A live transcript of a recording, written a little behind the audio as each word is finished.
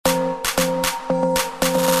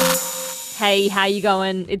Hey, how you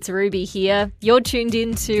going? It's Ruby here. You're tuned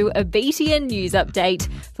in to a BTN News update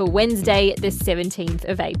for Wednesday, the 17th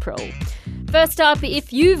of April. First up,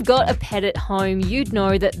 if you've got a pet at home, you'd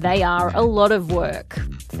know that they are a lot of work.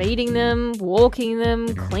 Feeding them, walking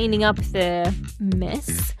them, cleaning up their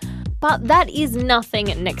mess. But that is nothing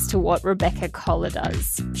next to what Rebecca Collar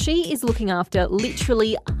does. She is looking after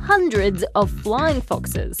literally hundreds of flying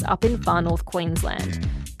foxes up in far north Queensland,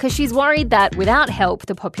 because she's worried that without help,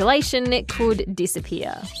 the population could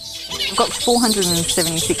disappear. I've got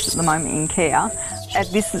 476 at the moment in care. At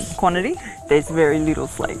this quantity, there's very little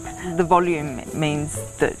sleep. The volume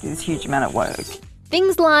means that there's a huge amount of work.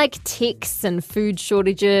 Things like ticks and food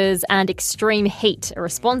shortages and extreme heat are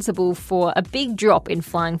responsible for a big drop in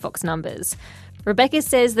flying fox numbers. Rebecca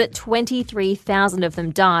says that 23,000 of them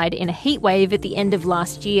died in a heat wave at the end of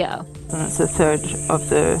last year. And it's a third of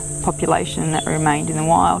the population that remained in the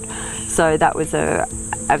wild. So that was a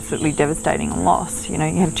absolutely devastating loss. You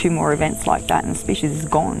have 2 more events like that and the species is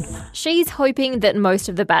gone. She's hoping that most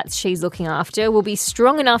of the bats she's looking after will be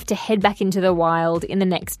strong enough to head back into the wild in the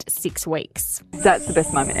next 6 weeks. That's the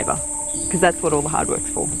best moment ever, because that's what all the hard work's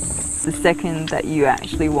for. The second that you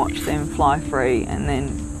actually watch them fly free and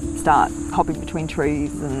then start hopping between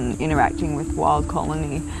trees and interacting with wild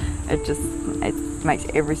colony, it makes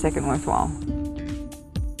every second worthwhile.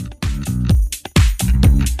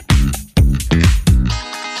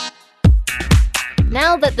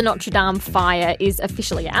 Now that the Notre Dame fire is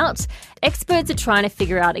officially out, experts are trying to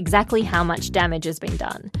figure out exactly how much damage has been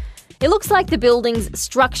done. It looks like the building's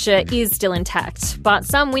structure is still intact, but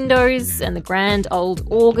some windows and the grand old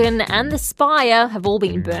organ and the spire have all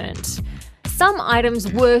been burnt. Some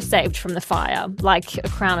items were saved from the fire, like a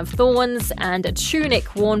crown of thorns and a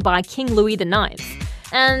tunic worn by King Louis IX.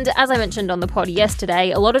 And as I mentioned on the pod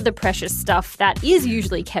yesterday, a lot of the precious stuff that is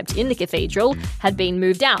usually kept in the cathedral had been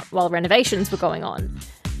moved out while renovations were going on.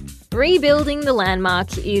 Rebuilding the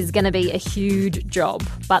landmark is going to be a huge job,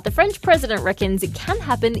 but the French president reckons it can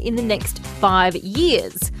happen in the next 5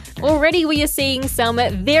 years. Already we are seeing some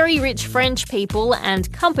very rich French people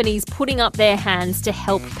and companies putting up their hands to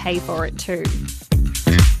help pay for it too.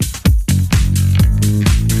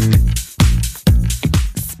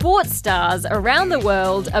 Sports stars around the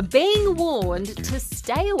world are being warned to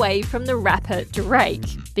stay away from the rapper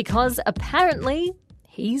Drake because apparently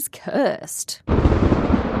he's cursed.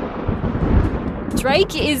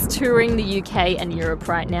 Drake is touring the UK and Europe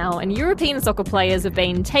right now, and European soccer players have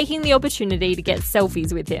been taking the opportunity to get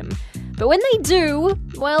selfies with him. But when they do,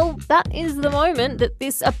 well, that is the moment that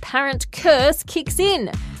this apparent curse kicks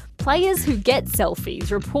in. Players who get selfies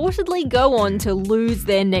reportedly go on to lose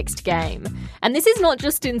their next game. And this is not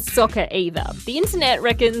just in soccer either. The internet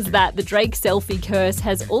reckons that the Drake selfie curse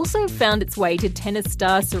has also found its way to tennis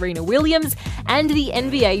star Serena Williams and the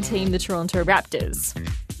NBA team, the Toronto Raptors.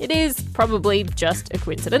 It is probably just a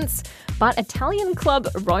coincidence, but Italian club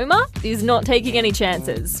Roma is not taking any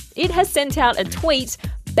chances. It has sent out a tweet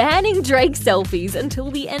banning Drake selfies until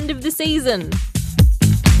the end of the season.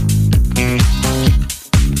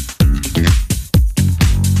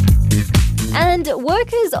 And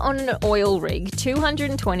workers on an oil rig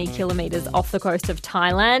 220 kilometres off the coast of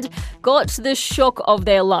Thailand got the shock of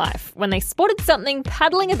their life when they spotted something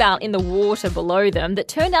paddling about in the water below them that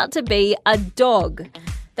turned out to be a dog.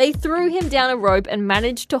 They threw him down a rope and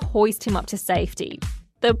managed to hoist him up to safety.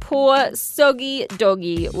 The poor, soggy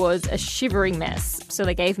doggy was a shivering mess, so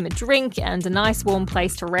they gave him a drink and a nice warm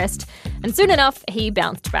place to rest, and soon enough he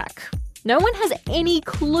bounced back. No one has any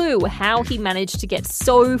clue how he managed to get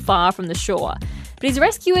so far from the shore, but his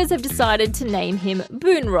rescuers have decided to name him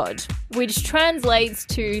Boonrod, which translates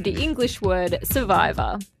to the English word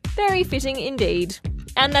survivor. Very fitting indeed.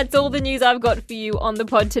 And that's all the news I've got for you on the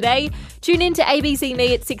pod today. Tune in to ABC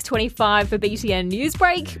Me at 6:25 for BTN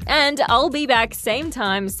Newsbreak, and I'll be back same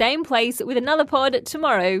time, same place with another pod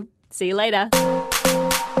tomorrow. See you later.